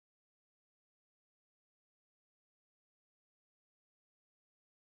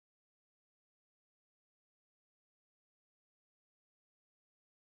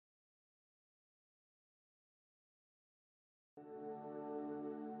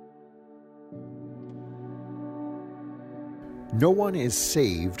No one is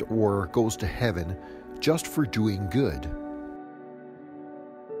saved or goes to heaven just for doing good.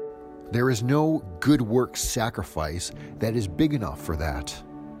 There is no good works sacrifice that is big enough for that.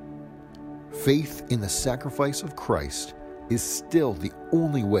 Faith in the sacrifice of Christ is still the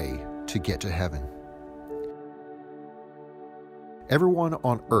only way to get to heaven. Everyone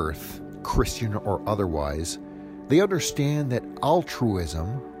on earth, Christian or otherwise, they understand that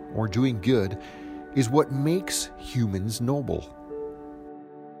altruism, or doing good, is what makes humans noble.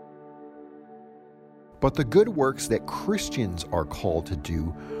 But the good works that Christians are called to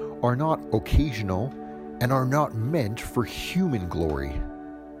do are not occasional and are not meant for human glory.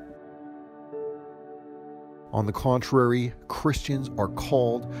 On the contrary, Christians are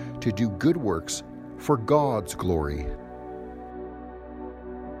called to do good works for God's glory.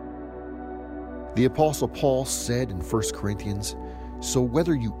 The Apostle Paul said in 1 Corinthians, "So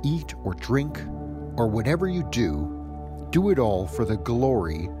whether you eat or drink, or whatever you do it all for the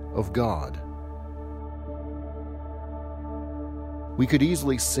glory of God." We could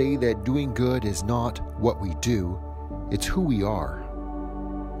easily say that doing good is not what we do, it's who we are.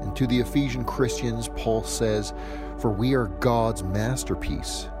 And to the Ephesian Christians, Paul says, "For we are God's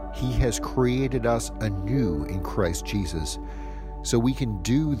masterpiece. He has created us anew in Christ Jesus, so we can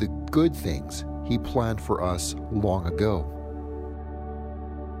do the good things He planned for us long ago."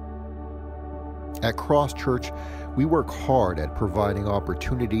 At Cross Church, we work hard at providing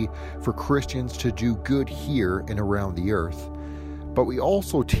opportunity for Christians to do good here and around the earth, but we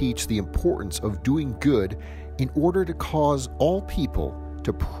also teach the importance of doing good in order to cause all people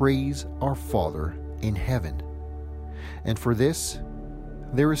to praise our Father in heaven. And for this,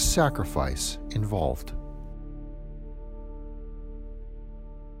 there is sacrifice involved.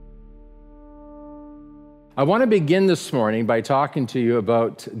 I want to begin this morning by talking to you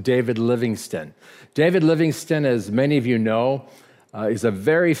about David Livingstone. David Livingstone, as many of you know, is a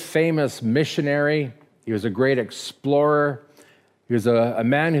very famous missionary. He was a great explorer. He was a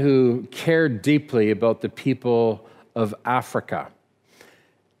man who cared deeply about the people of Africa.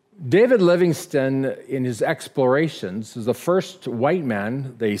 David Livingstone, in his explorations, is the first white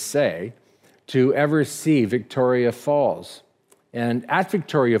man, they say, to ever see Victoria Falls. And at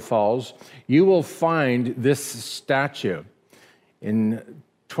Victoria Falls, you will find this statue. In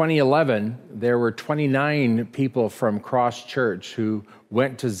 2011, there were 29 people from Cross Church who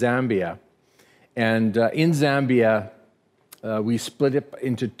went to Zambia. And in Zambia, we split it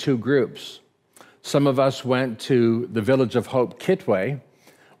into two groups. Some of us went to the Village of Hope, Kitwe,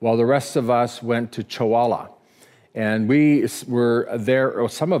 while the rest of us went to Chawala. And we were there, or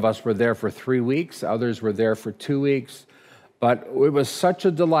some of us were there for 3 weeks, others were there for 2 weeks. But it was such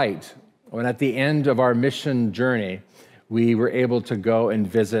a delight when at the end of our mission journey, we were able to go and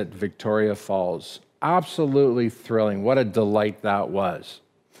visit Victoria Falls. Absolutely thrilling. What a delight that was.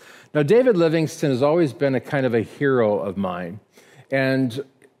 Now, David Livingstone has always been a kind of a hero of mine. And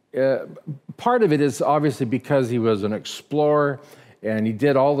part of it is obviously because he was an explorer and he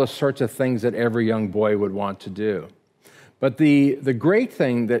did all the sorts of things that every young boy would want to do. But the great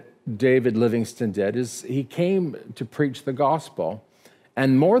thing that David Livingstone did is he came to preach the gospel.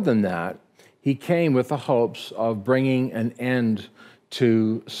 And more than that, he came with the hopes of bringing an end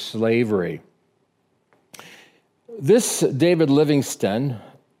to slavery. This David Livingstone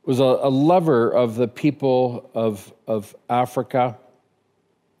was a lover of the people of Africa.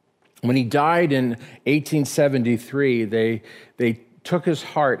 When he died in 1873, they took his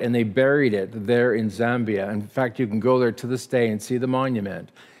heart and they buried it there in Zambia. In fact, you can go there to this day and see the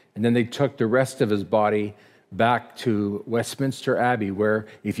monument. And then they took the rest of his body back to Westminster Abbey, where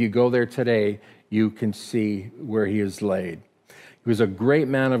if you go there today, you can see where he is laid. He was a great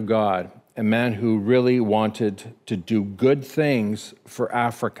man of God, a man who really wanted to do good things for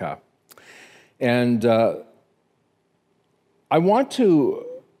Africa. And I want to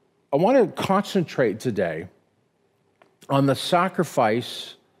concentrate today on the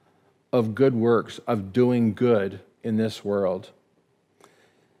sacrifice of good works, of doing good in this world.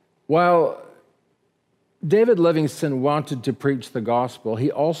 While David Livingstone wanted to preach the gospel,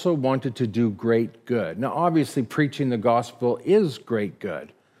 he also wanted to do great good. Now, obviously, preaching the gospel is great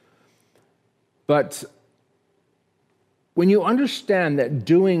good. But when you understand that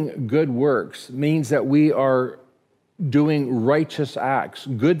doing good works means that we are doing righteous acts,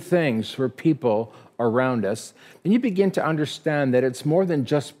 good things for people around us, then you begin to understand that it's more than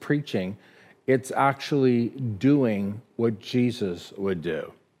just preaching, it's actually doing what Jesus would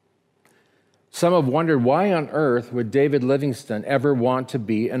do. Some have wondered, why on earth would David Livingstone ever want to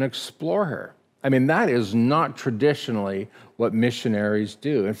be an explorer? I mean, that is not traditionally what missionaries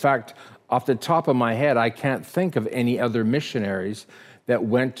do. In fact, off the top of my head, I can't think of any other missionaries that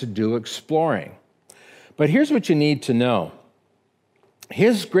went to do exploring. But here's what you need to know.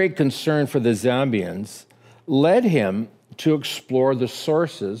 His great concern for the Zambians led him to explore the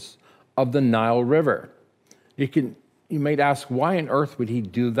sources of the Nile River. You might ask, why on earth would he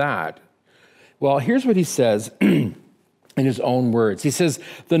do that? Well, here's what he says in his own words. He says,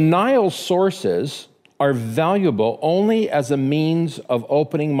 the Nile sources are valuable only as a means of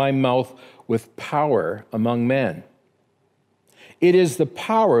opening my mouth with power among men. It is the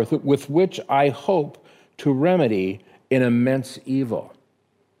power with which I hope to remedy an immense evil.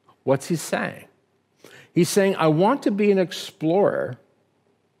 What's he saying? He's saying, I want to be an explorer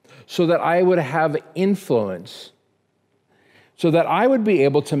so that I would have influence, so that I would be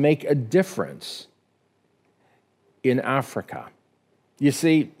able to make a difference in Africa. You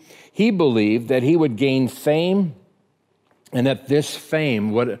see, he believed that he would gain fame and that this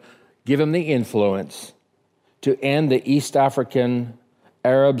fame would give him the influence to end the East African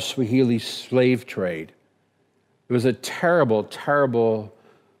Arab Swahili slave trade. It was a terrible, terrible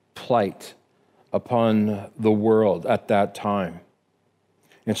plight upon the world at that time.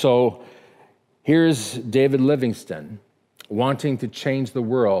 And so here's David Livingstone wanting to change the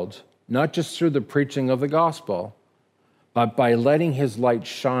world, not just through the preaching of the gospel, but by letting his light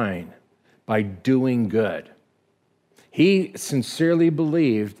shine, by doing good. He sincerely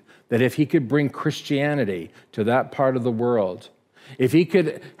believed that if he could bring Christianity to that part of the world, if he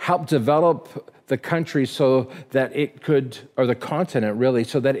could help develop the country so that it could, or the continent really,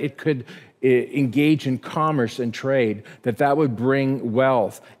 so that it could engage in commerce and trade, that would bring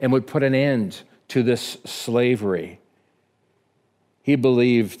wealth and would put an end to this slavery. He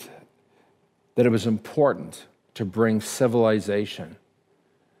believed that it was important to bring civilization,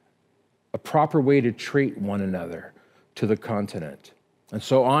 a proper way to treat one another, to the continent. And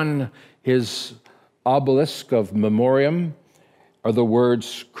so on his obelisk of memoriam are the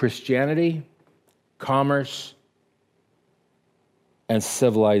words Christianity, commerce, and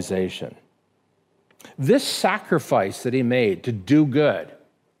civilization. This sacrifice that he made to do good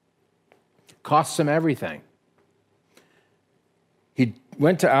cost him everything. He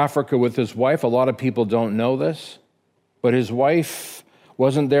went to Africa with his wife. A lot of people don't know this, but his wife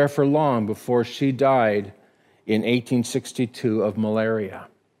wasn't there for long before she died in 1862 of malaria.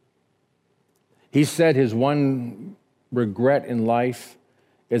 He said his one regret in life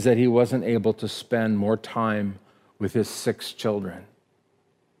is that he wasn't able to spend more time with his 6 children.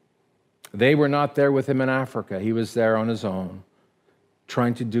 They were not there with him in Africa. He was there on his own,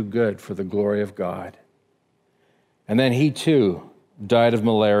 trying to do good for the glory of God. And then he too died of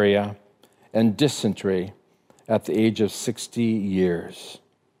malaria and dysentery at the age of 60 years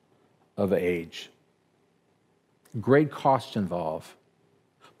of age. Great cost involved,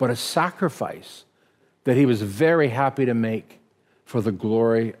 but a sacrifice that he was very happy to make for the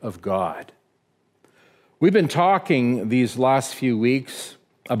glory of God. We've been talking these last few weeks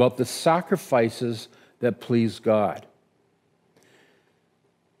about the sacrifices that please God.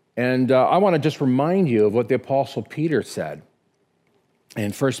 And I want to just remind you of what the Apostle Peter said.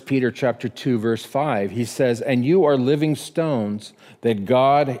 In 1 Peter chapter 2, verse 5, he says, "And you are living stones that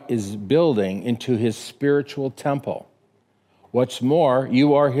God is building into his spiritual temple. What's more,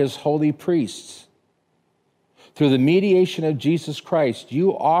 you are his holy priests. Through the mediation of Jesus Christ,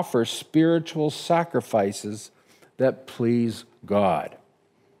 you offer spiritual sacrifices that please God."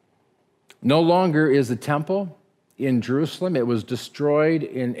 No longer is the temple in Jerusalem. It was destroyed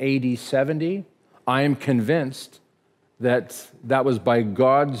in AD 70. I am convinced that was by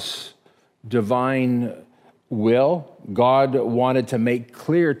God's divine will. God wanted to make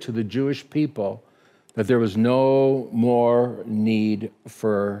clear to the Jewish people that there was no more need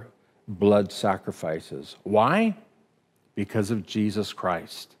for blood sacrifices. Why? Because of Jesus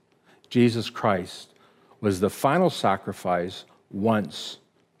Christ. Jesus Christ was the final sacrifice once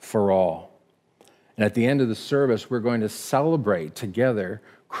for all. And at the end of the service, we're going to celebrate together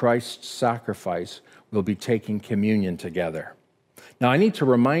Christ's sacrifice. We'll be taking communion together. Now, I need to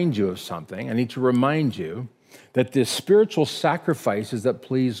remind you of something. I need to remind you that the spiritual sacrifices that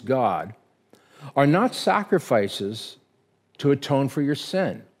please God are not sacrifices to atone for your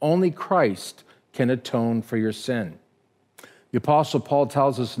sin. Only Christ can atone for your sin. The Apostle Paul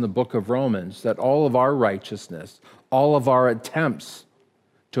tells us in the book of Romans that all of our righteousness, all of our attempts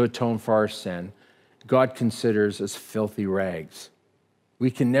to atone for our sin, God considers as filthy rags.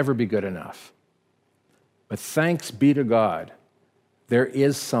 We can never be good enough. But thanks be to God, there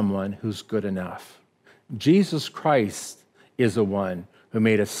is someone who's good enough. Jesus Christ is the one who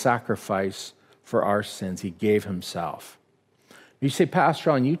made a sacrifice for our sins. He gave himself. You say,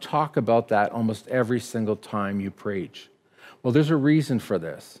 Pastor Ron, you talk about that almost every single time you preach. Well, there's a reason for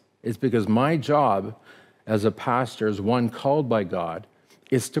this. It's because my job as a pastor, as one called by God,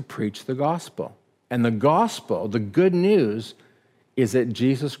 is to preach the gospel. And the gospel, the good news, is that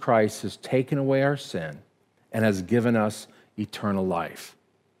Jesus Christ has taken away our sin and has given us eternal life.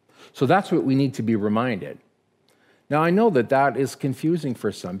 So that's what we need to be reminded. Now, I know that that is confusing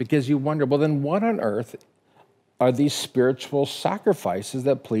for some because you wonder, well, then what on earth are these spiritual sacrifices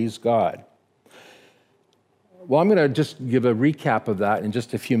that please God? Well, I'm going to just give a recap of that in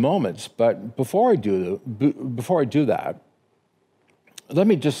just a few moments. But before I do that, let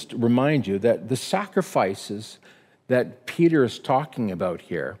me just remind you that the sacrifices that Peter is talking about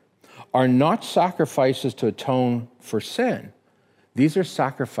here are not sacrifices to atone for sin. These are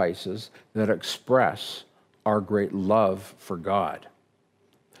sacrifices that express our great love for God.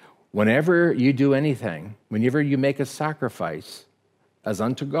 Whenever you do anything, whenever you make a sacrifice as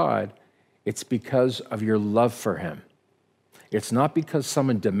unto God, it's because of your love for him. It's not because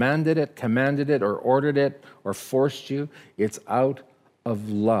someone demanded it, commanded it, or ordered it, or forced you. It's out of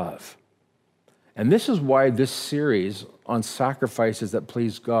love. And this is why this series on sacrifices that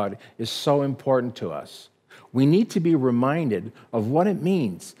please God is so important to us. We need to be reminded of what it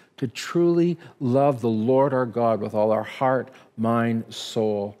means to truly love the Lord our God with all our heart, mind,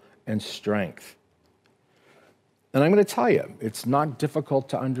 soul, and strength. And I'm going to tell you, it's not difficult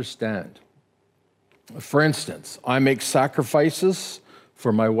to understand. For instance, I make sacrifices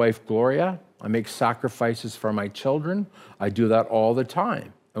for my wife, Gloria. I make sacrifices for my children. I do that all the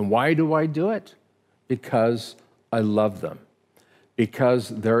time. And why do I do it? Because I love them, because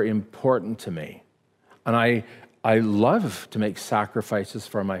they're important to me. And I love to make sacrifices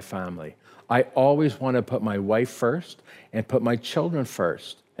for my family. I always want to put my wife first and put my children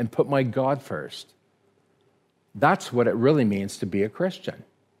first and put my God first. That's what it really means to be a Christian.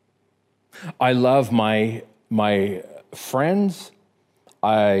 I love my friends.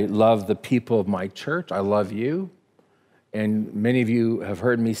 I love the people of my church. I love you. And many of you have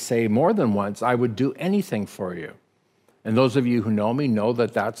heard me say more than once, I would do anything for you. And those of you who know me know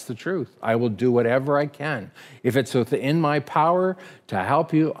that that's the truth. I will do whatever I can. If it's within my power to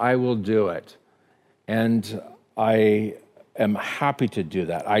help you, I will do it. And I am happy to do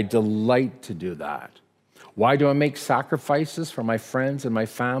that. I delight to do that. Why do I make sacrifices for my friends and my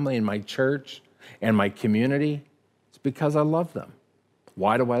family and my church and my community? It's because I love them.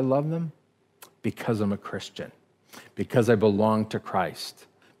 Why do I love them? Because I'm a Christian. Because I belong to Christ.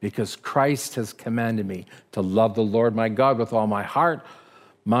 Because Christ has commanded me to love the Lord my God with all my heart,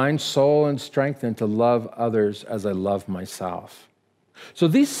 mind, soul, and strength, and to love others as I love myself. So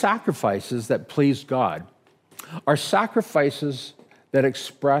these sacrifices that please God are sacrifices that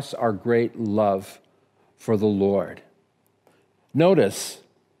express our great love for the Lord. Notice,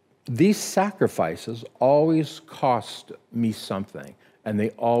 these sacrifices always cost me something, and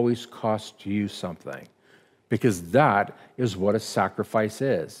they always cost you something, because that is what a sacrifice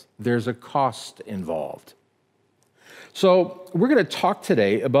is. There's a cost involved. So we're going to talk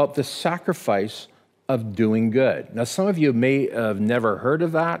today about the sacrifice of doing good. Now, some of you may have never heard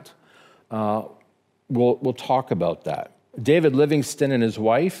of that. We'll talk about that. David Livingstone and his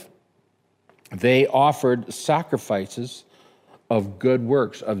wife, they offered sacrifices of good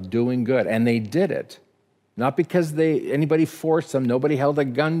works, of doing good, and they did it. Not because anybody forced them, nobody held a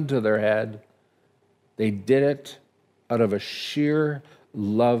gun to their head. They did it out of a sheer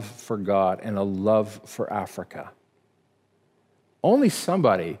love for God and a love for Africa. Only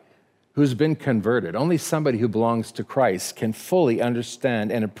somebody who's been converted, only somebody who belongs to Christ can fully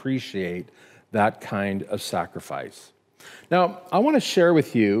understand and appreciate that kind of sacrifice. Now, I want to share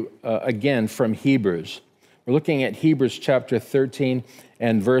with you, again, from Hebrews. We're looking at Hebrews chapter 13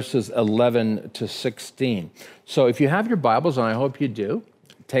 and verses 11 to 16. So if you have your Bibles, and I hope you do,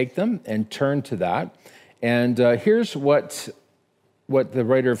 take them and turn to that. And here's what the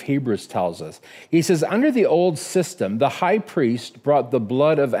writer of Hebrews tells us. He says, under the old system, the high priest brought the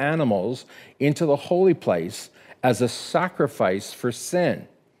blood of animals into the holy place as a sacrifice for sin,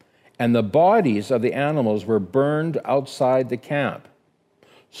 and the bodies of the animals were burned outside the camp.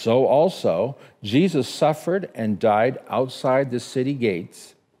 So also, Jesus suffered and died outside the city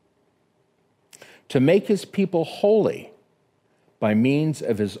gates to make his people holy by means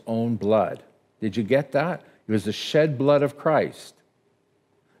of his own blood. Did you get that? It was the shed blood of Christ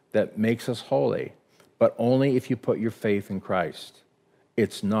that makes us holy, but only if you put your faith in Christ.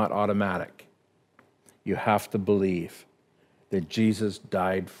 It's not automatic. You have to believe that Jesus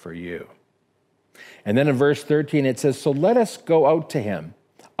died for you. And then in verse 13 it says, so let us go out to him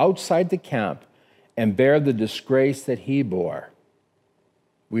outside the camp and bear the disgrace that he bore.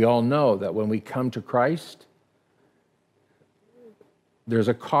 We all know that when we come to Christ, there's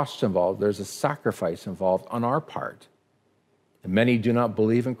a cost involved, there's a sacrifice involved on our part. And many do not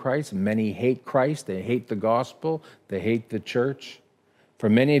believe in Christ. Many hate Christ. They hate the gospel. They hate the church. For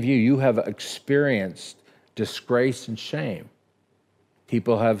many of you, you have experienced disgrace and shame.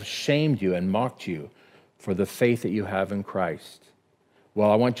 People have shamed you and mocked you for the faith that you have in Christ. Well,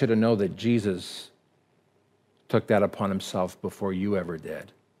 I want you to know that Jesus took that upon himself before you ever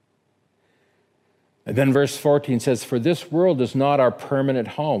did. And then verse 14 says, "For this world is not our permanent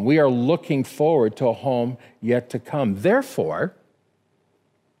home. We are looking forward to a home yet to come. Therefore,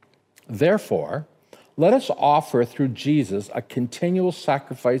 let us offer through Jesus a continual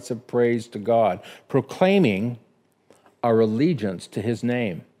sacrifice of praise to God, proclaiming our allegiance to his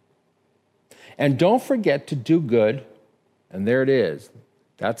name. And don't forget to do good," and there it is.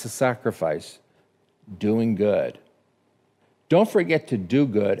 That's a sacrifice, doing good. "Don't forget to do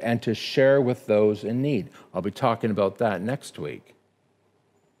good and to share with those in need." I'll be talking about that next week.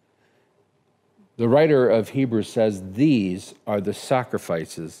 The writer of Hebrews says these are the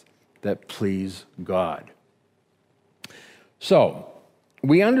sacrifices that please God. So,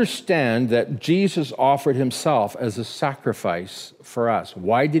 we understand that Jesus offered himself as a sacrifice for us.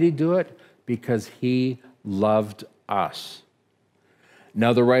 Why did he do it? Because he loved us.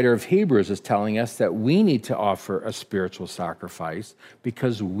 Now, the writer of Hebrews is telling us that we need to offer a spiritual sacrifice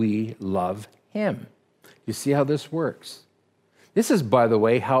because we love him. You see how this works? This is, by the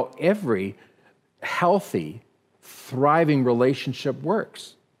way, how every healthy, thriving relationship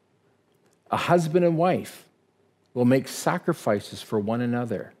works. A husband and wife will make sacrifices for one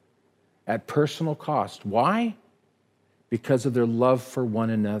another at personal cost. Why? Because of their love for one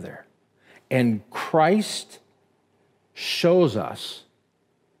another. And Christ shows us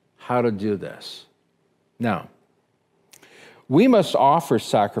how to do this. Now, we must offer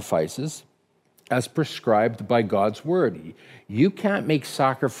sacrifices as prescribed by God's word. You can't make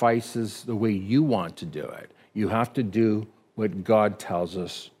sacrifices the way you want to do it. You have to do what God tells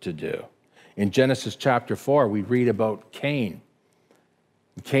us to do. In Genesis chapter 4, we read about Cain.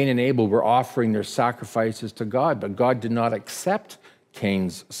 Cain and Abel were offering their sacrifices to God, but God did not accept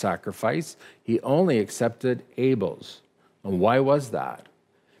Cain's sacrifice. He only accepted Abel's. And why was that?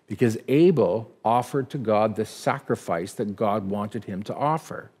 Because Abel offered to God the sacrifice that God wanted him to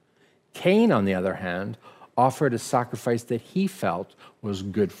offer. Cain, on the other hand, offered a sacrifice that he felt was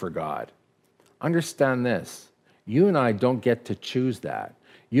good for God. Understand this. You and I don't get to choose that.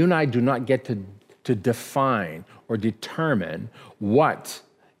 You and I do not get to define or determine what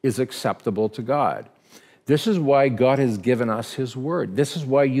is acceptable to God. This is why God has given us his word. This is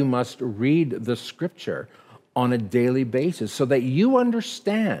why you must read the scripture on a daily basis so that you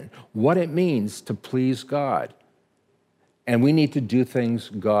understand what it means to please God. And we need to do things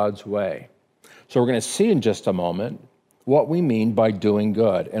God's way. So we're going to see in just a moment what we mean by doing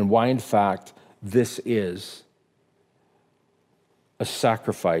good and why, in fact, this is a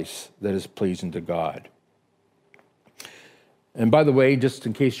sacrifice that is pleasing to God. And by the way, just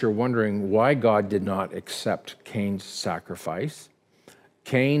in case you're wondering why God did not accept Cain's sacrifice,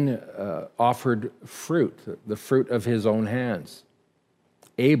 Cain offered fruit, the fruit of his own hands.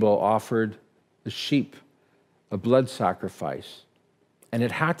 Abel offered the sheep, a blood sacrifice. And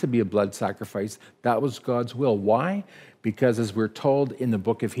it had to be a blood sacrifice. That was God's will. Why? Because as we're told in the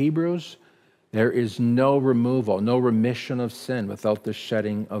book of Hebrews, there is no removal, no remission of sin without the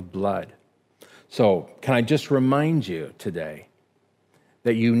shedding of blood. So, can I just remind you today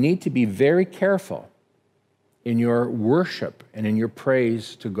that you need to be very careful in your worship and in your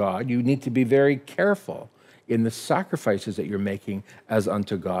praise to God. You need to be very careful in the sacrifices that you're making as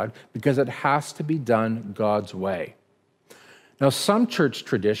unto God, because it has to be done God's way. Now, some church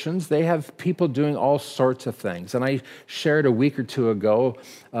traditions, they have people doing all sorts of things. And I shared a week or two ago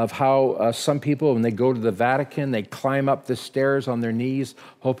of how some people, when they go to the Vatican, they climb up the stairs on their knees,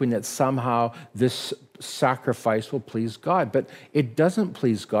 hoping that somehow this sacrifice will please God. But it doesn't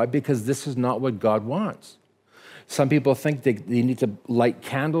please God, because this is not what God wants. Some people think they need to light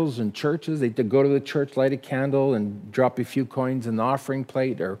candles in churches. They need to go to the church, light a candle, and drop a few coins in the offering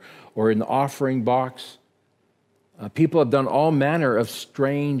plate or in the offering box. People have done all manner of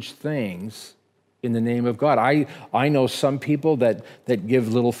strange things in the name of God. I know some people that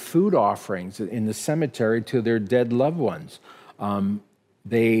give little food offerings in the cemetery to their dead loved ones.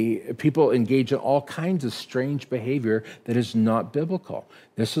 People engage in all kinds of strange behavior that is not biblical.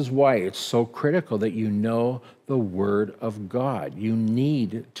 This is why it's so critical that you know the Word of God. You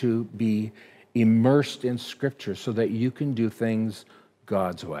need to be immersed in Scripture so that you can do things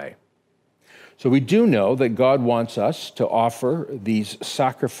God's way. So we do know that God wants us to offer these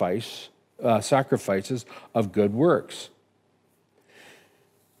sacrifices of good works.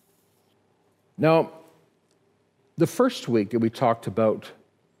 Now, the first week that we talked about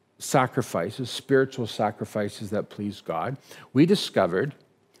sacrifices, spiritual sacrifices that please God, we discovered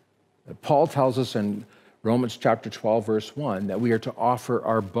that Paul tells us in Romans chapter 12, verse 1, that we are to offer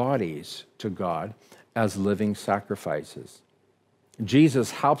our bodies to God as living sacrifices. Jesus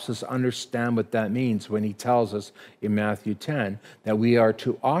helps us understand what that means when he tells us in Matthew 10 that we are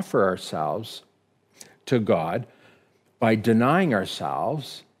to offer ourselves to God by denying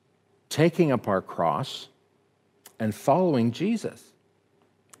ourselves, taking up our cross, and following Jesus.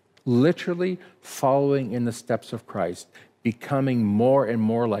 Literally following in the steps of Christ, becoming more and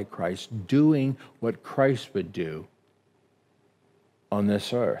more like Christ, doing what Christ would do on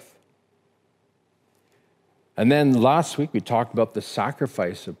this earth. And then last week we talked about the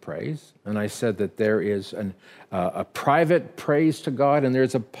sacrifice of praise, and I said that there is a private praise to God and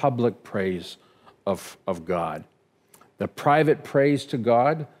there's a public praise of God. The private praise to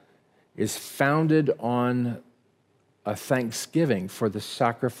God is founded on a thanksgiving for the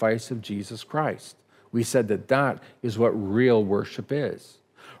sacrifice of Jesus Christ. We said that that is what real worship is.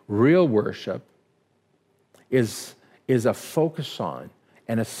 Real worship is a focus on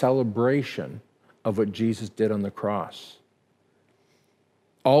and a celebration of what Jesus did on the cross.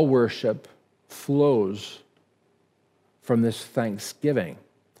 All worship flows from this thanksgiving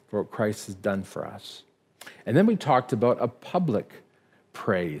for what Christ has done for us. And then we talked about a public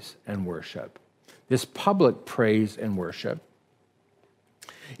praise and worship. This public praise and worship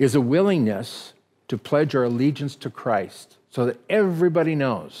is a willingness to pledge our allegiance to Christ so that everybody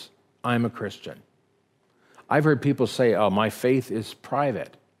knows I'm a Christian. I've heard people say, oh, my faith is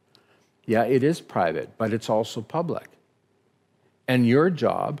private. Yeah, it is private, but it's also public. And your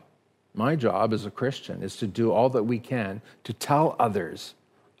job, my job as a Christian, is to do all that we can to tell others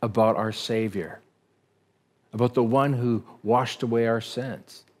about our Savior, about the one who washed away our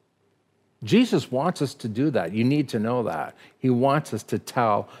sins. Jesus wants us to do that. You need to know that. He wants us to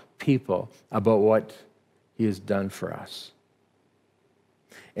tell people about what he has done for us.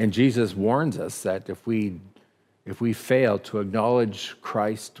 And Jesus warns us that if we fail to acknowledge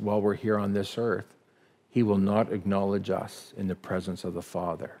Christ while we're here on this earth, he will not acknowledge us in the presence of the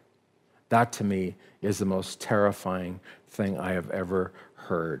Father. That to me is the most terrifying thing I have ever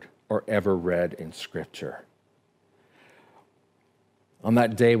heard or ever read in Scripture. On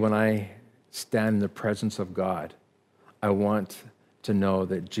that day when I stand in the presence of God, I want to know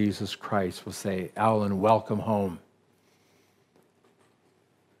that Jesus Christ will say, Alan, welcome home.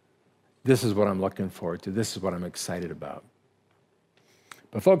 This is what I'm looking forward to. This is what I'm excited about.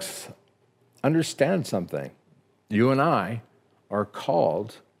 But folks, understand something. You and I are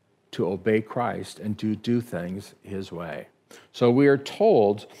called to obey Christ and to do things his way. So we are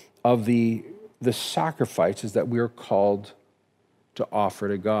told of the sacrifices that we are called to offer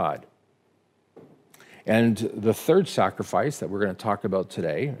to God. And the third sacrifice that we're going to talk about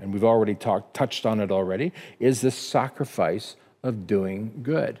today, and we've already touched on it already, is the sacrifice of doing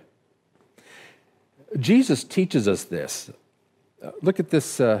good. Jesus teaches us this. Look at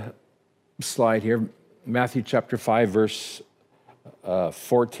this slide here, Matthew chapter 5, verse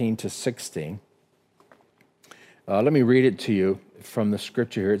 14 to 16. Let me read it to you from the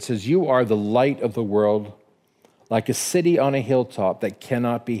scripture here. It says, "You are the light of the world, like a city on a hilltop that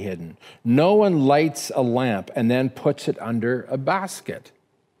cannot be hidden. No one lights a lamp and then puts it under a basket.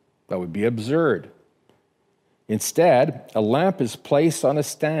 That would be absurd. Instead, a lamp is placed on a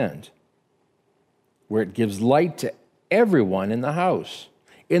stand where it gives light to everyone in the house.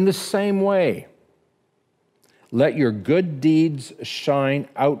 In the same way, let your good deeds shine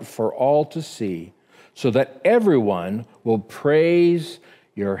out for all to see, so that everyone will praise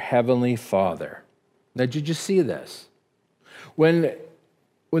your heavenly Father." Now, did you see this? When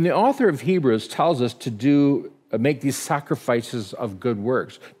the author of Hebrews tells us to make these sacrifices of good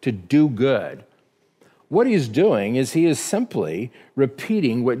works, to do good, what he's doing is he is simply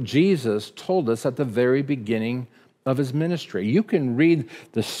repeating what Jesus told us at the very beginning of his ministry. You can read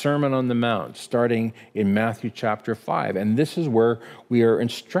the Sermon on the Mount starting in Matthew chapter 5, and this is where we are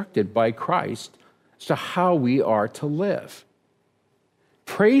instructed by Christ as to how we are to live,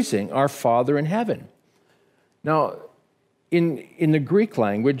 praising our Father in heaven. Now, in the Greek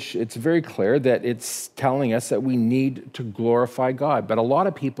language, it's very clear that it's telling us that we need to glorify God. But a lot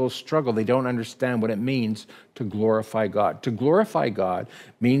of people struggle. They don't understand what it means to glorify God. To glorify God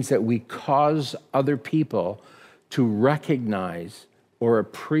means that we cause other people to recognize or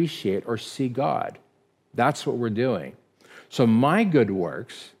appreciate or see God. That's what we're doing. So my good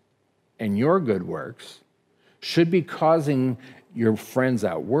works and your good works should be causing your friends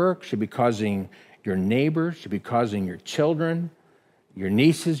at work, should be causing your neighbors, should be causing your children, your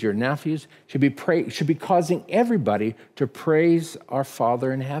nieces, your nephews, should be causing everybody to praise our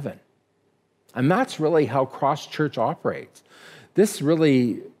Father in heaven. And that's really how Cross Church operates. This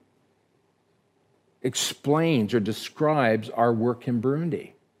really explains or describes our work in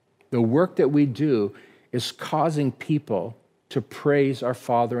Burundi. The work that we do is causing people to praise our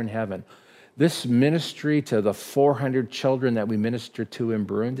Father in heaven. This ministry to the 400 children that we minister to in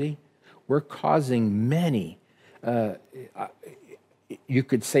Burundi, we're causing many, you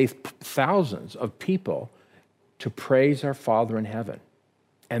could say thousands of people to praise our Father in heaven.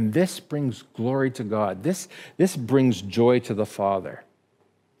 And this brings glory to God. This brings joy to the Father.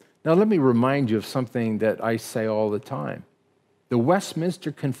 Now, let me remind you of something that I say all the time. The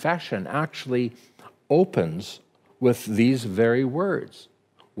Westminster Confession actually opens with these very words.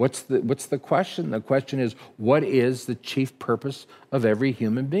 What's the question? The question is, what is the chief purpose of every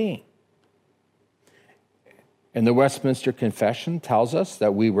human being? And the Westminster Confession tells us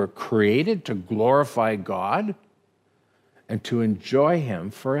that we were created to glorify God and to enjoy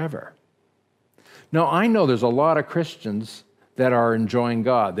Him forever. Now, I know there's a lot of Christians that are enjoying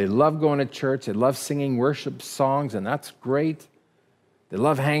God. They love going to church, they love singing worship songs, and that's great. They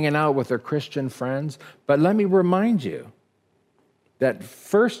love hanging out with their Christian friends. But let me remind you that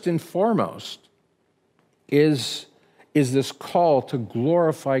first and foremost is this call to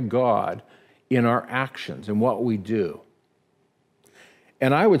glorify God in our actions and what we do.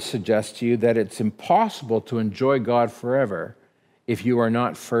 And I would suggest to you that it's impossible to enjoy God forever if you are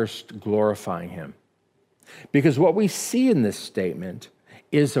not first glorifying Him. Because what we see in this statement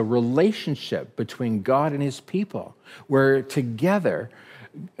is a relationship between God and His people, where together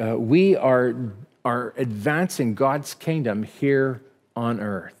we are advancing God's kingdom here on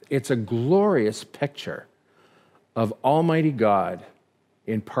earth. It's a glorious picture of Almighty God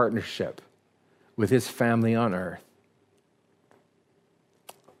in partnership with His family on earth.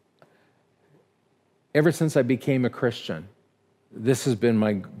 Ever since I became a Christian, this has been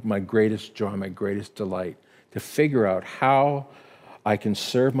my greatest joy, my greatest delight, to figure out how I can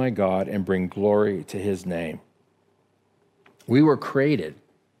serve my God and bring glory to His name. We were created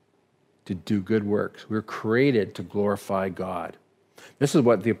to do good works. We were created to glorify God. This is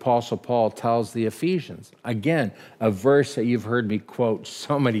what the Apostle Paul tells the Ephesians. Again, a verse that you've heard me quote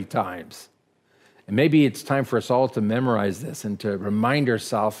so many times. And maybe it's time for us all to memorize this and to remind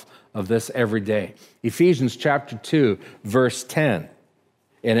ourselves of this every day. Ephesians chapter 2, verse 10.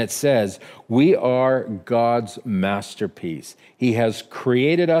 And it says, we are God's masterpiece. He has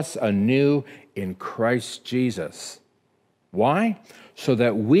created us anew in Christ Jesus. Why? So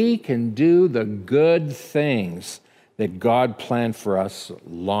that we can do the good things that God planned for us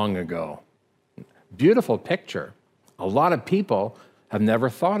long ago. Beautiful picture. A lot of people have never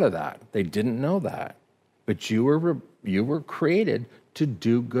thought of that. They didn't know that. But you were created to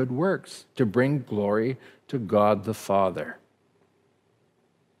do good works, to bring glory to God the Father.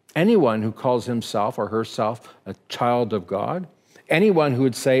 Anyone who calls himself or herself a child of God, anyone who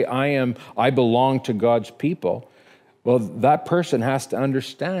would say, I belong to God's people, well, that person has to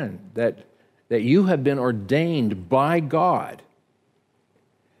understand that you have been ordained by God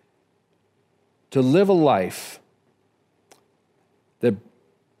to live a life that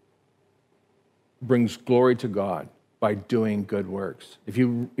brings glory to God by doing good works. If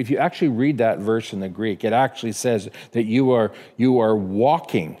you actually read that verse in the Greek, it actually says that you are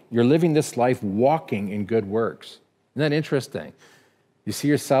walking, you're living this life walking in good works. Isn't that interesting? You see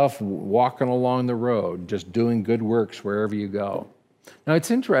yourself walking along the road, just doing good works wherever you go. Now,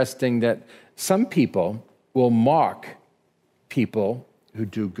 it's interesting that some people will mock people who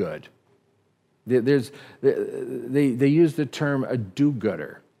do good. They use the term a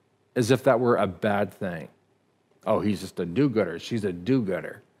do-gooder as if that were a bad thing. Oh, he's just a do-gooder. She's a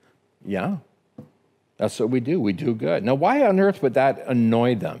do-gooder. Yeah, that's what we do. We do good. Now, why on earth would that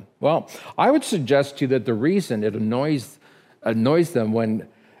annoy them? Well, I would suggest to you that the reason it annoys them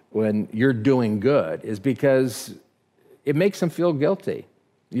when you're doing good is because it makes them feel guilty.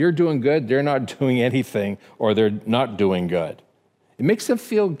 You're doing good, they're not doing anything, or they're not doing good. It makes them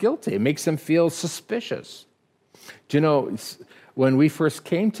feel guilty. It makes them feel suspicious. Do you know, when we first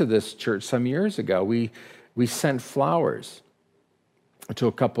came to this church some years ago, we sent flowers to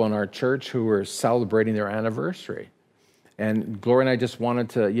a couple in our church who were celebrating their anniversary. And Gloria and I just wanted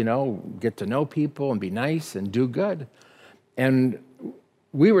to, get to know people and be nice and do good. And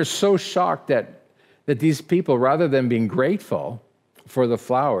we were so shocked that these people, rather than being grateful for the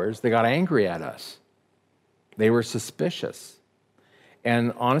flowers, they got angry at us. They were suspicious.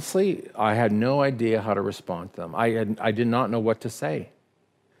 And honestly, I had no idea how to respond to them. I did not know what to say.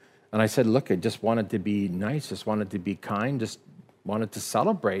 And I said, look, I just wanted to be nice, just wanted to be kind, just wanted to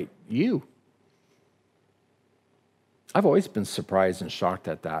celebrate you. I've always been surprised and shocked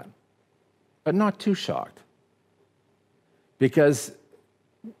at that, but not too shocked. Because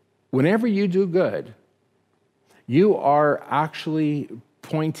whenever you do good, you are actually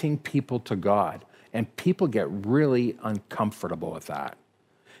pointing people to God, and people get really uncomfortable with that.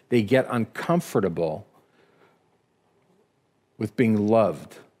 They get uncomfortable with being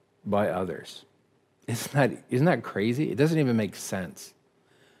loved by others. Isn't that crazy? It doesn't even make sense.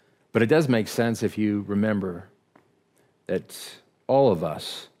 But it does make sense if you remember that all of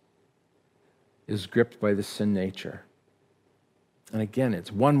us is gripped by the sin nature. And again,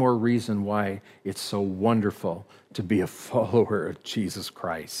 it's one more reason why it's so wonderful to be a follower of Jesus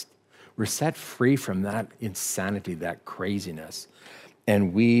Christ. We're set free from that insanity, that craziness,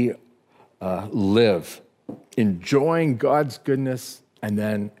 and we live enjoying God's goodness and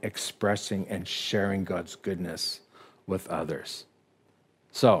then expressing and sharing God's goodness with others.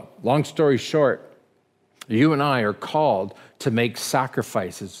 So, long story short, you and I are called to make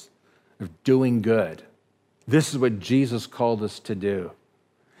sacrifices of doing good. This is what Jesus called us to do.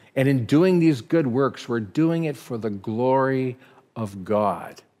 And in doing these good works, we're doing it for the glory of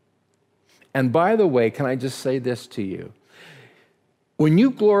God. And by the way, can I just say this to you? When you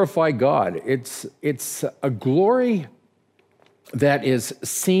glorify God, it's a glory that is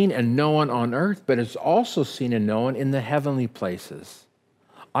seen and known on earth, but it's also seen and known in the heavenly places.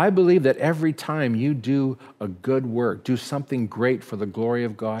 I believe that every time you do a good work, do something great for the glory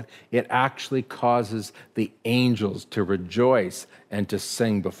of God, it actually causes the angels to rejoice and to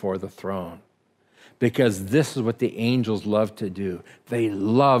sing before the throne. Because this is what the angels love to do. They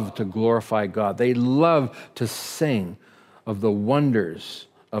love to glorify God. They love to sing of the wonders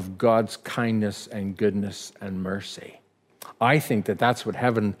of God's kindness and goodness and mercy. I think that that's what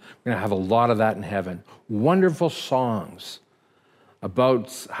heaven, we're going to have a lot of that in heaven. Wonderful songs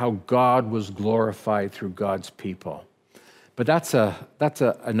about how God was glorified through God's people. But that's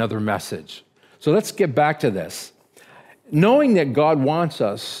another message. So let's get back to this. Knowing that God wants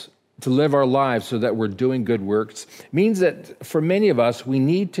us to live our lives so that we're doing good works means that for many of us, we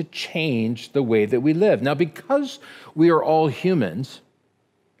need to change the way that we live. Now, because we are all humans,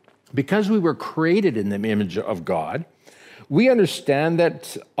 because we were created in the image of God, we understand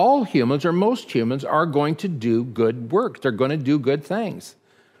that all humans, or most humans, are going to do good work. They're going to do good things.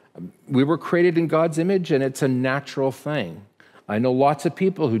 We were created in God's image, and it's a natural thing. I know lots of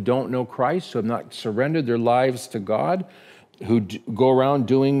people who don't know Christ, who have not surrendered their lives to God, who go around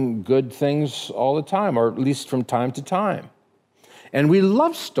doing good things all the time, or at least from time to time. And we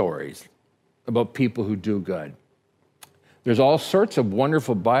love stories about people who do good. There's all sorts of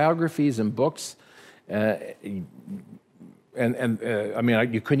wonderful biographies and books. You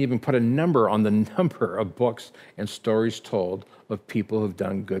couldn't even put a number on the number of books and stories told of people who've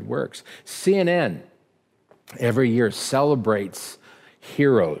done good works. CNN every year celebrates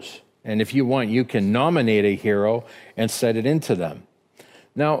heroes. And if you want, you can nominate a hero and set it into them.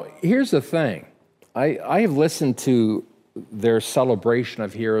 Now, here's the thing. I have listened to their celebration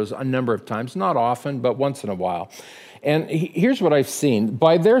of heroes a number of times, not often, but once in a while. And here's what I've seen.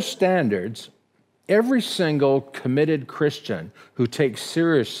 By their standards, every single committed Christian who takes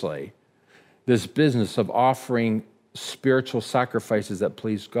seriously this business of offering spiritual sacrifices that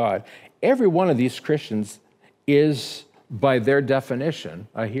please God, every one of these Christians is, by their definition,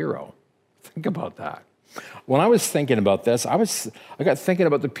 a hero. Think about that. When I was thinking about this, I got thinking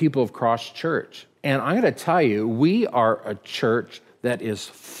about the people of Cross Church. And I'm going to tell you, we are a church that is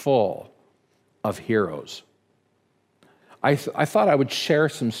full of heroes. I thought I would share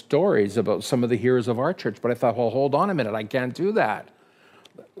some stories about some of the heroes of our church, but I thought, well, hold on a minute, I can't do that.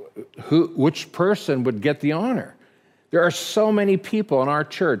 Which person would get the honor? There are so many people in our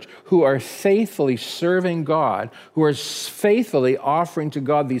church who are faithfully serving God, who are faithfully offering to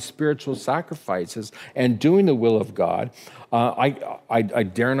God these spiritual sacrifices and doing the will of God. I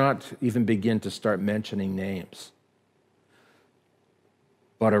dare not even begin to start mentioning names.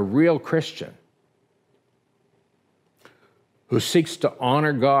 But a real Christian who seeks to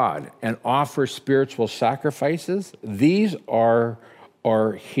honor God and offer spiritual sacrifices, these are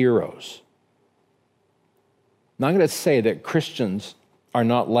heroes. Now, I'm going to say that Christians are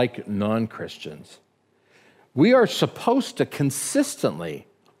not like non-Christians. We are supposed to consistently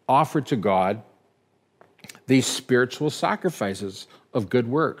offer to God these spiritual sacrifices of good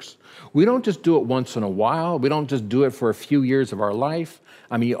works. We don't just do it once in a while. We don't just do it for a few years of our life.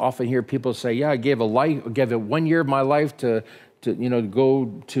 I mean, you often hear people say, yeah, I gave it 1 year of my life to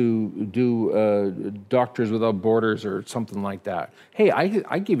go to do Doctors Without Borders or something like that. Hey,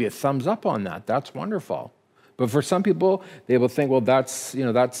 I give you a thumbs up on that. That's wonderful. But for some people, they will think, well, that's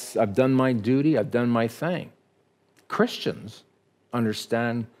I've done my duty, I've done my thing. Christians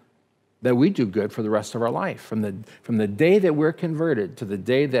understand that we do good for the rest of our life. From the day that we're converted to the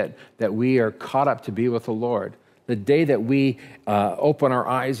day that we are caught up to be with the Lord, the day that we open our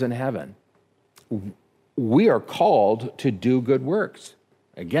eyes in heaven, we are called to do good works.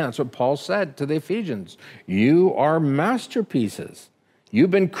 Again, that's what Paul said to the Ephesians. You are masterpieces.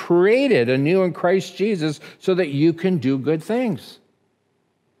 You've been created anew in Christ Jesus so that you can do good things.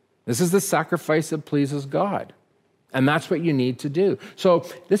 This is the sacrifice that pleases God. And that's what you need to do. So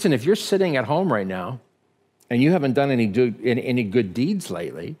listen, if you're sitting at home right now and you haven't done any good deeds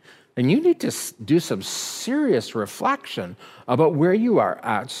lately, then you need to do some serious reflection about where you are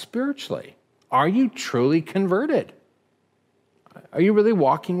at spiritually. Are you truly converted? Are you really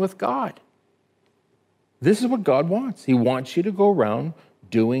walking with God? This is what God wants. He wants you to go around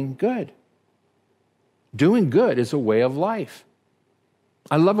doing good. Doing good is a way of life.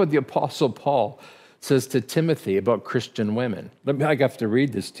 I love what the Apostle Paul says to Timothy about Christian women. I have to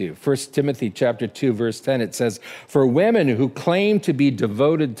read this to you. 1 Timothy chapter 2, verse 10, it says, "For women who claim to be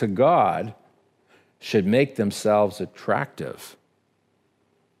devoted to God should make themselves attractive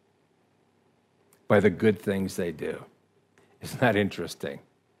by the good things they do." Isn't that interesting?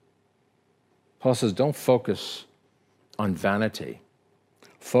 Paul says, don't focus on vanity.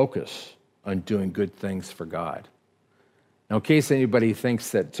 Focus on doing good things for God. Now, in case anybody thinks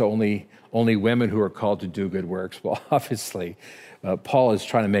that it's only women who are called to do good works, well, obviously, Paul is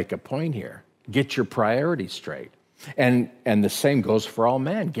trying to make a point here. Get your priorities straight. And the same goes for all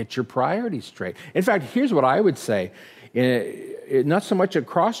men. Get your priorities straight. In fact, here's what I would say. Not so much at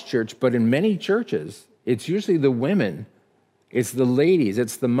Cross Church, but in many churches, it's usually the women, it's the ladies,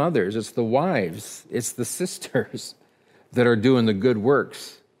 it's the mothers, it's the wives, it's the sisters that are doing the good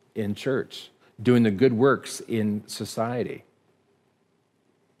works in church, doing the good works in society.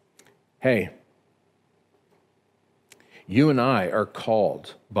 Hey, you and I are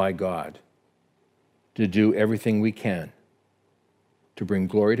called by God to do everything we can to bring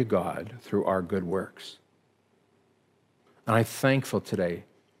glory to God through our good works. And I'm thankful today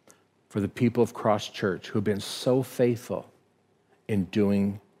for the people of Cross Church who have been so faithful in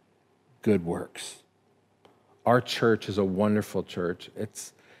doing good works. Our church is a wonderful church.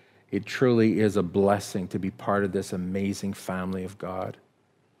 It truly is a blessing to be part of this amazing family of God.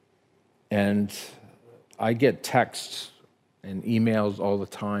 And I get texts and emails all the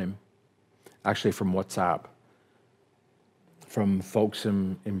time, actually from WhatsApp, from folks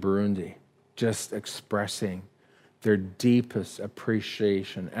in Burundi, just expressing their deepest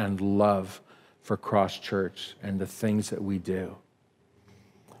appreciation and love for Cross Church and the things that we do.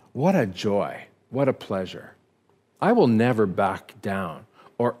 What a joy, what a pleasure. I will never back down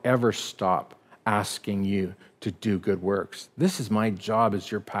or ever stop asking you to do good works. This is my job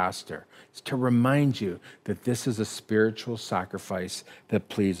as your pastor, is to remind you that this is a spiritual sacrifice that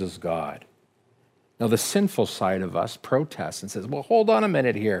pleases God. Now, the sinful side of us protests and says, well, hold on a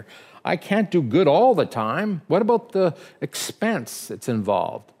minute here. I can't do good all the time. What about the expense that's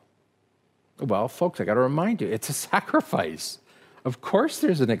involved? Well, folks, I got to remind you, it's a sacrifice. Of course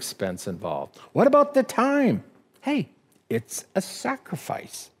there's an expense involved. What about the time? Hey, it's a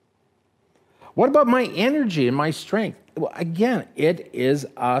sacrifice. What about my energy and my strength? Well, again, it is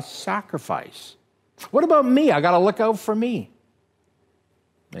a sacrifice. What about me? I got to look out for me.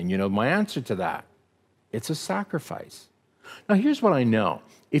 And you know my answer to that. It's a sacrifice. Now, here's what I know.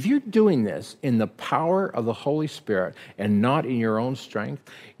 If you're doing this in the power of the Holy Spirit and not in your own strength,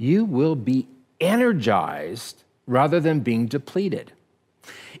 you will be energized rather than being depleted.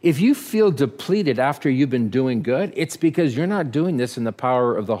 If you feel depleted after you've been doing good, it's because you're not doing this in the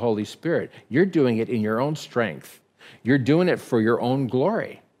power of the Holy Spirit. You're doing it in your own strength. You're doing it for your own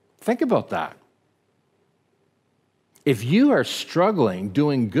glory. Think about that. If you are struggling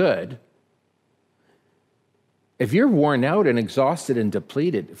doing good, if you're worn out and exhausted and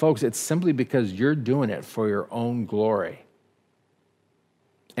depleted, folks, it's simply because you're doing it for your own glory.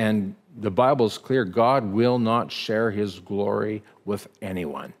 And the Bible is clear, God will not share his glory with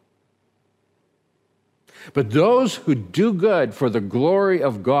anyone. But those who do good for the glory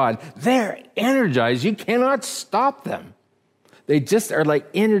of God, they're energized. You cannot stop them. They just are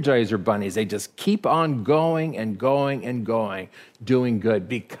like Energizer bunnies. They just keep on going and going and going, doing good,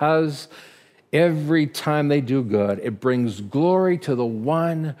 because every time they do good, it brings glory to the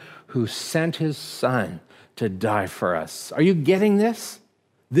one who sent his son to die for us. Are you getting this?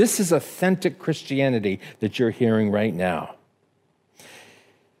 This is authentic Christianity that you're hearing right now.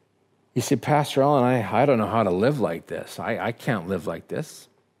 You say, Pastor Allen, I don't know how to live like this. I can't live like this.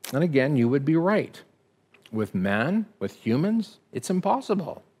 And again, you would be right. With man, with humans, it's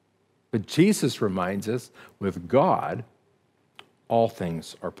impossible. But Jesus reminds us, with God, all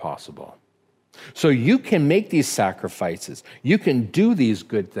things are possible. So you can make these sacrifices. You can do these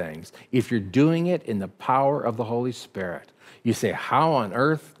good things if you're doing it in the power of the Holy Spirit. You say, how on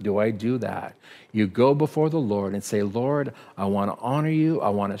earth do I do that? You go before the Lord and say, Lord, I want to honor you. I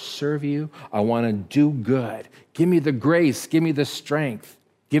want to serve you. I want to do good. Give me the grace. Give me the strength.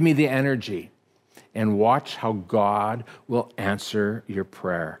 Give me the energy. And watch how God will answer your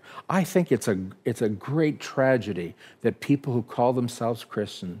prayer. I think it's a great tragedy that people who call themselves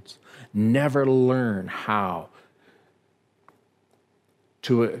Christians never learn how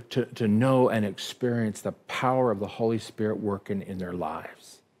to know and experience the power of the Holy Spirit working in their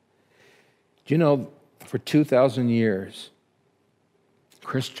lives. Do you know, for 2,000 years,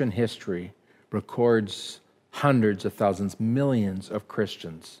 Christian history records hundreds of thousands, millions of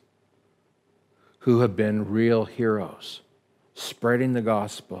Christians who have been real heroes, spreading the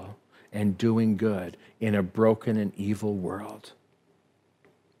gospel and doing good in a broken and evil world.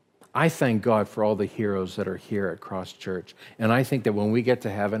 I thank God for all the heroes that are here at Cross Church. And I think that when we get to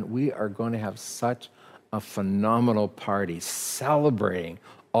heaven, we are going to have such a phenomenal party celebrating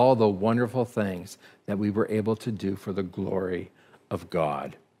all the wonderful things that we were able to do for the glory of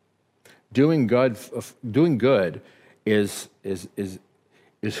God. Doing good is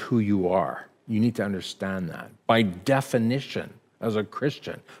who you are. You need to understand that. By definition, as a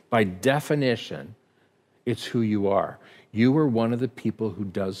Christian, by definition, it's who you are. You are one of the people who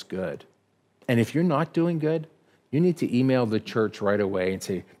does good. And if you're not doing good, you need to email the church right away and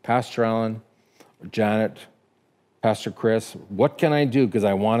say, Pastor Allen, Janet, Pastor Chris, what can I do? Because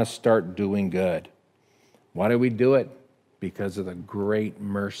I want to start doing good. Why do we do it? Because of the great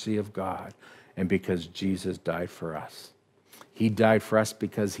mercy of God and because Jesus died for us. He died for us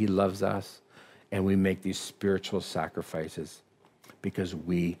because he loves us. And we make these spiritual sacrifices because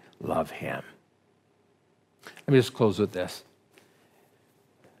we love him. Let me just close with this.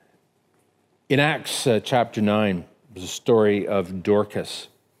 In Acts chapter 9, there's a story of Dorcas,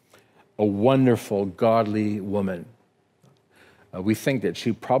 a wonderful, godly woman. We think that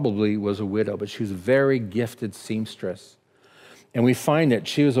she probably was a widow, but she was a very gifted seamstress. And we find that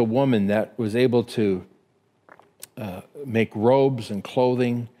she was a woman that was able to make robes and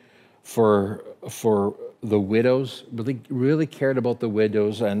clothing for the widows, really cared about the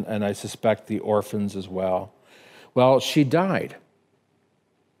widows and I suspect the orphans as well. Well, she died.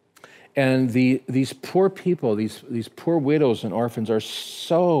 And these poor people, these poor widows and orphans are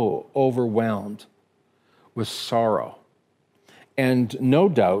so overwhelmed with sorrow and no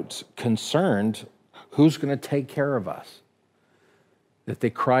doubt concerned who's going to take care of us, that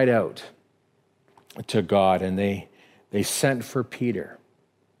they cried out to God and they sent for Peter.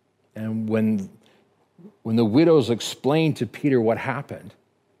 And when the widows explained to Peter what happened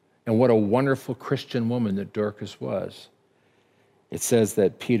and what a wonderful Christian woman that Dorcas was, it says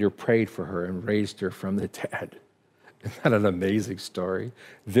that Peter prayed for her and raised her from the dead. Isn't that an amazing story?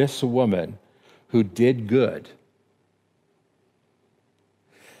 This woman who did good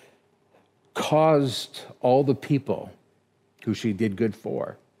caused all the people who she did good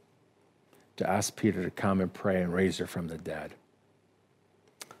for to ask Peter to come and pray and raise her from the dead.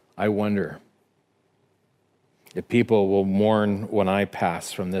 I wonder if people will mourn when I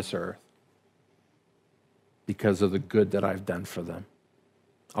pass from this earth because of the good that I've done for them.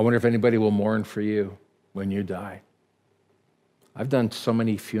 I wonder if anybody will mourn for you when you die. I've done so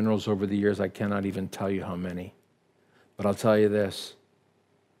many funerals over the years, I cannot even tell you how many. But I'll tell you this,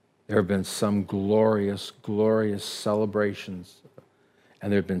 there have been some glorious, glorious celebrations,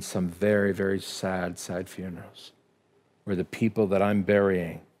 and there have been some very, very sad, sad funerals where the people that I'm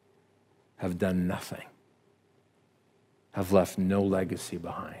burying have done nothing, have left no legacy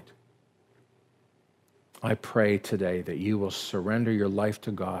behind. I pray today that you will surrender your life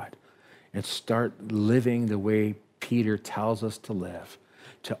to God and start living the way Peter tells us to live,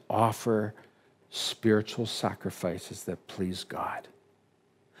 to offer spiritual sacrifices that please God.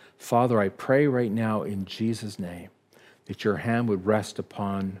 Father, I pray right now in Jesus' name that your hand would rest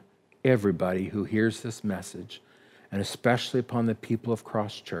upon everybody who hears this message, and especially upon the people of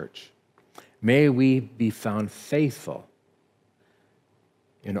Cross Church. May we be found faithful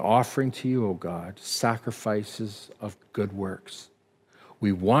in offering to you, O God, sacrifices of good works.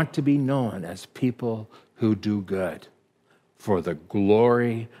 We want to be known as people who do good for the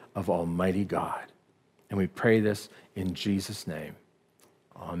glory of Almighty God. And we pray this in Jesus' name.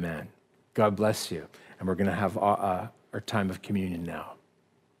 Amen. God bless you. And we're going to have our time of communion now.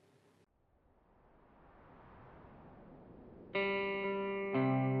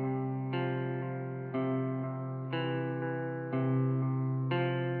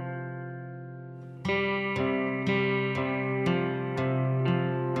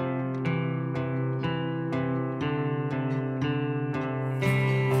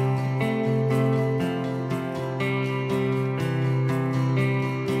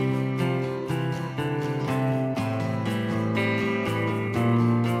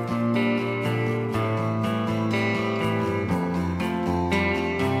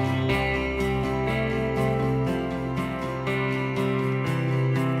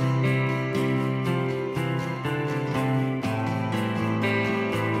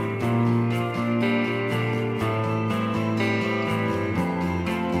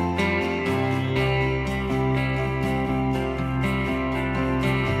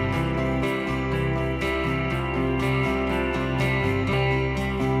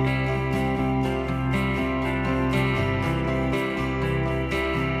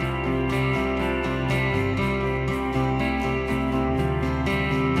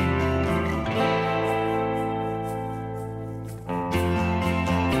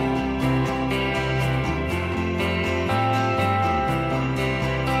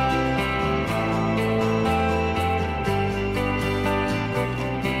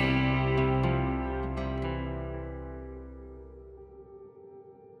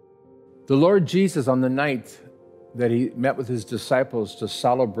 The Lord Jesus, on the night that he met with his disciples to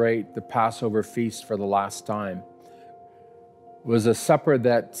celebrate the Passover feast for the last time, was a supper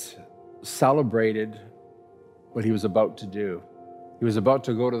that celebrated what he was about to do. He was about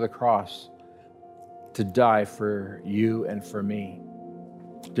to go to the cross to die for you and for me,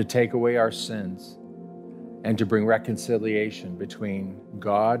 to take away our sins and to bring reconciliation between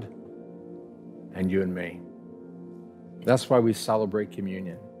God and you and me. That's why we celebrate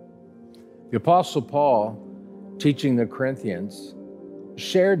communion. The Apostle Paul, teaching the Corinthians,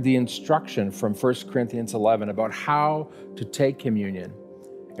 shared the instruction from 1 Corinthians 11 about how to take communion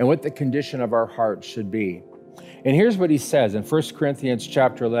and what the condition of our hearts should be. And here's what he says in 1 Corinthians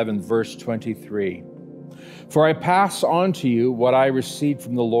chapter 11, verse 23. For I pass on to you what I received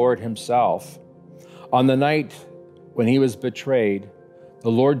from the Lord himself. On the night when he was betrayed,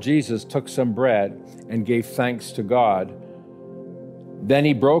 the Lord Jesus took some bread and gave thanks to God. Then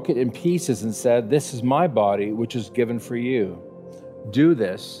he broke it in pieces and said, "This is my body, which is given for you. Do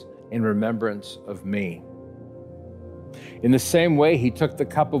this in remembrance of me." In the same way, he took the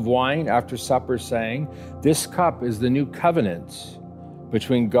cup of wine after supper, saying, "This cup is the new covenant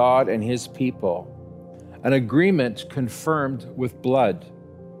between God and his people, an agreement confirmed with blood.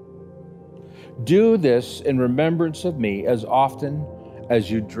 Do this in remembrance of me as often as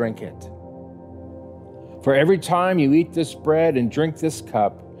you drink it. For every time you eat this bread and drink this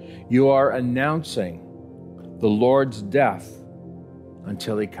cup, you are announcing the Lord's death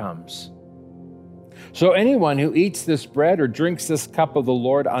until he comes. So anyone who eats this bread or drinks this cup of the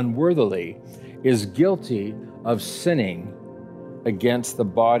Lord unworthily is guilty of sinning against the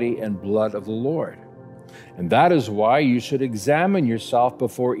body and blood of the Lord. And that is why you should examine yourself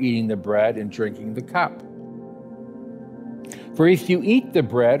before eating the bread and drinking the cup. For if you eat the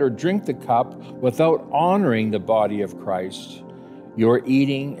bread or drink the cup without honoring the body of Christ, you are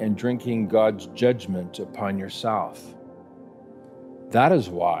eating and drinking God's judgment upon yourself. That is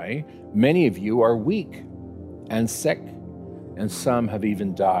why many of you are weak and sick, and some have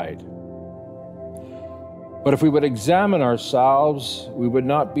even died. But if we would examine ourselves, we would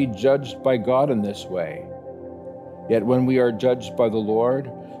not be judged by God in this way. Yet when we are judged by the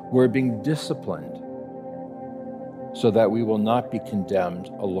Lord, we're being disciplined so that we will not be condemned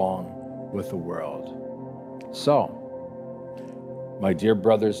along with the world. So, my dear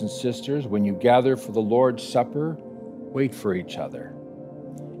brothers and sisters, when you gather for the Lord's Supper, wait for each other.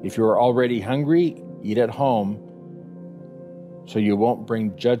 If you are already hungry, eat at home, so you won't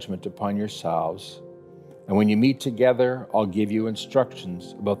bring judgment upon yourselves. And when you meet together, I'll give you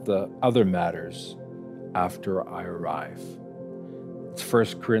instructions about the other matters after I arrive. It's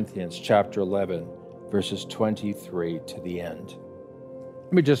 1 Corinthians chapter 11, verses 23 to the end.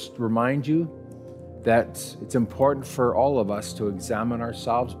 Let me just remind you that it's important for all of us to examine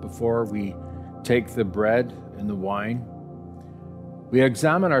ourselves before we take the bread and the wine. We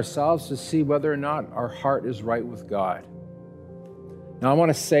examine ourselves to see whether or not our heart is right with God. Now, I want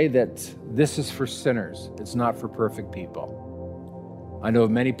to say that this is for sinners. It's not for perfect people. I know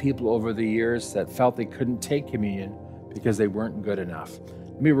of many people over the years that felt they couldn't take communion because they weren't good enough.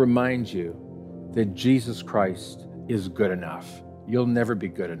 Let me remind you that Jesus Christ is good enough. You'll never be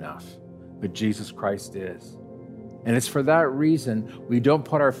good enough, but Jesus Christ is. And it's for that reason we don't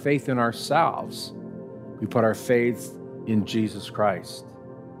put our faith in ourselves. We put our faith in Jesus Christ.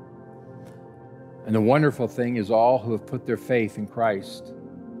 And the wonderful thing is all who have put their faith in Christ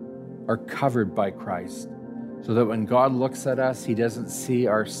are covered by Christ, so that when God looks at us, he doesn't see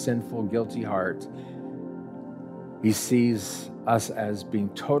our sinful, guilty heart. He sees us as being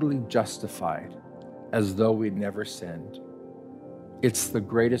totally justified, as though we'd never sinned. It's the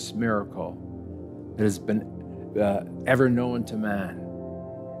greatest miracle that has been ever known to man.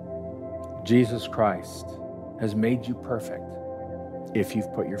 Jesus Christ has made you perfect if you've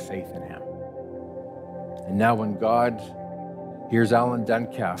put your faith in him. And now when God hears Alan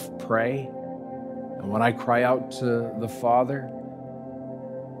Duncalf pray, and when I cry out to the Father,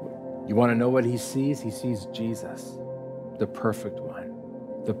 you want to know what he sees? He sees Jesus, the perfect one,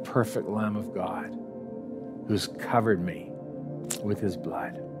 the perfect Lamb of God, who's covered me with his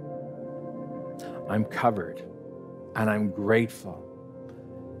blood. I'm covered, and I'm grateful.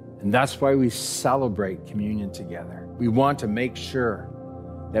 And that's why we celebrate communion together. We want to make sure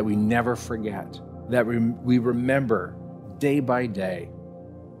that we never forget, that we remember day by day.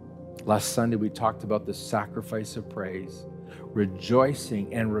 Last Sunday, we talked about the sacrifice of praise,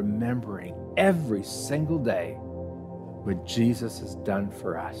 rejoicing and remembering every single day what Jesus has done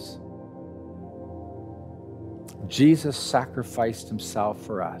for us. Jesus sacrificed himself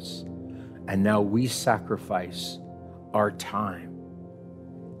for us, and now we sacrifice our time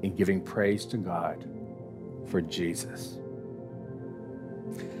in giving praise to God for Jesus.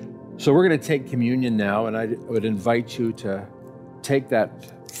 So we're going to take communion now, and I would invite you to take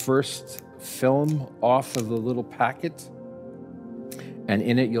that first film off of the little packet, and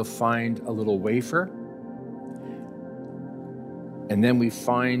in it you'll find a little wafer. And then we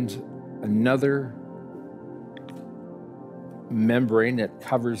find another membrane that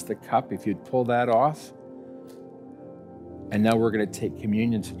covers the cup, if you'd pull that off. And now we're going to take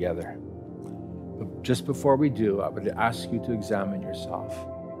communion together. But just before we do, I would ask you to examine yourself.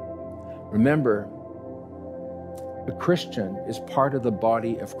 Remember, a Christian is part of the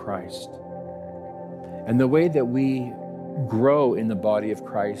body of Christ. And the way that we grow in the body of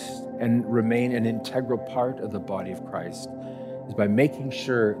Christ and remain an integral part of the body of Christ is by making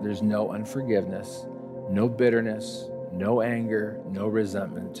sure there's no unforgiveness, no bitterness, no anger, no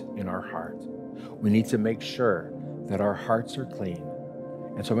resentment in our heart. We need to make sure that our hearts are clean.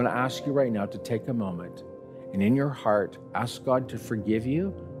 And so I'm going to ask you right now to take a moment and in your heart, ask God to forgive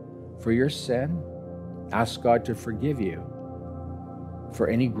you for your sin. Ask God to forgive you for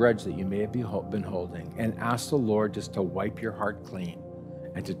any grudge that you may have been holding. And ask the Lord just to wipe your heart clean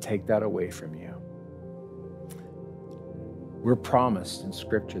and to take that away from you. We're promised in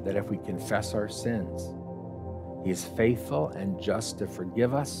Scripture that if we confess our sins, He is faithful and just to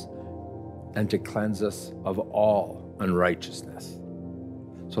forgive us and to cleanse us of all unrighteousness.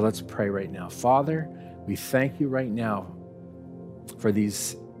 So let's pray right now. Father, we thank you right now for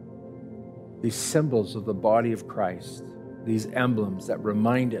these symbols of the body of Christ, these emblems that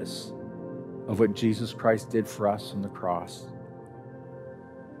remind us of what Jesus Christ did for us on the cross.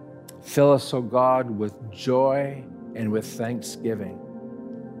 Fill us, O God, with joy and with thanksgiving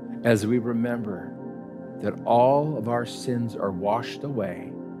as we remember that all of our sins are washed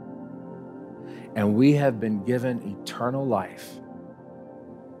away and we have been given eternal life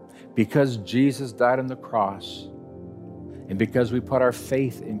because Jesus died on the cross and because we put our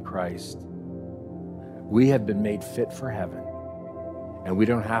faith in Christ. We have been made fit for heaven, and we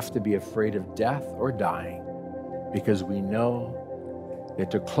don't have to be afraid of death or dying because we know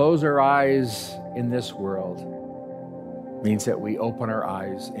that to close our eyes in this world means that we open our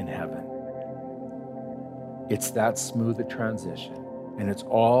eyes in heaven. It's that smooth a transition, and it's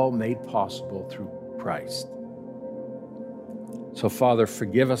all made possible through Christ. So, Father,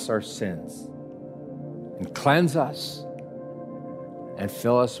 forgive us our sins and cleanse us and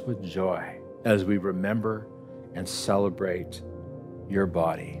fill us with joy as we remember and celebrate your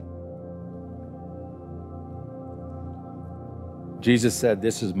body. Jesus said,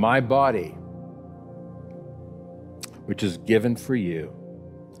 "This is my body, which is given for you.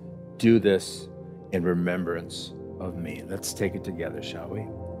 Do this in remembrance of me." Let's take it together, shall we?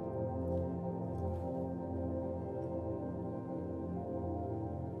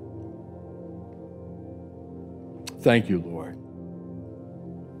 Thank you, Lord.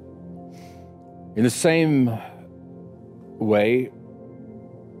 In the same way,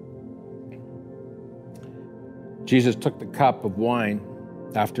 Jesus took the cup of wine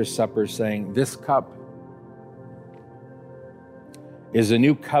after supper, saying, "This cup is a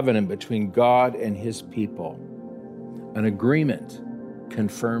new covenant between God and his people, an agreement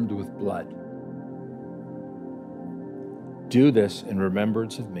confirmed with blood. Do this in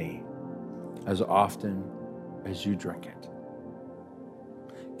remembrance of me as often as you drink it."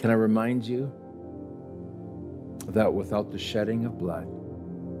 Can I remind you that without the shedding of blood,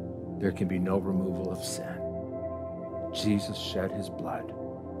 there can be no removal of sin? Jesus shed his blood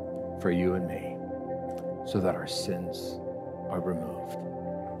for you and me so that our sins are removed.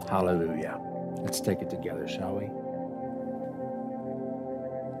 Hallelujah. Let's take it together, shall we?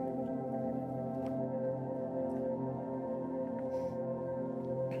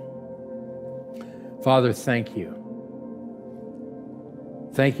 Father, thank you.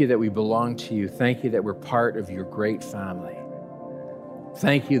 Thank you that we belong to you. Thank you that we're part of your great family.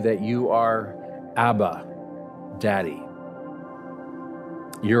 Thank you that you are Abba, Daddy.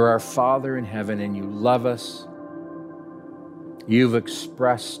 You're our Father in heaven and you love us. You've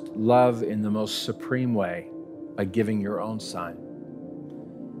expressed love in the most supreme way by giving your own Son.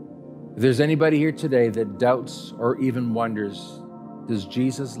 If there's anybody here today that doubts or even wonders, does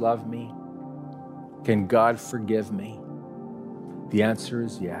Jesus love me? Can God forgive me? The answer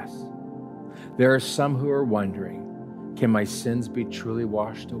is yes. There are some who are wondering, can my sins be truly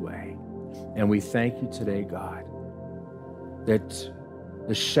washed away? And we thank you today, God, that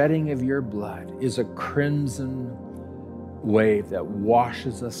the shedding of your blood is a crimson wave that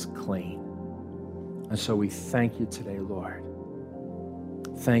washes us clean. And so we thank you today, Lord.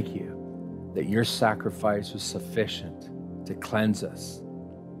 Thank you that your sacrifice was sufficient to cleanse us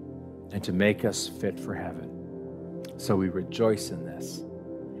and to make us fit for heaven. So we rejoice in this,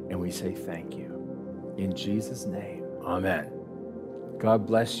 and we say thank you. In Jesus' name, amen. God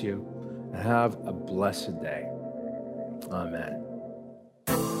bless you, and have a blessed day. Amen.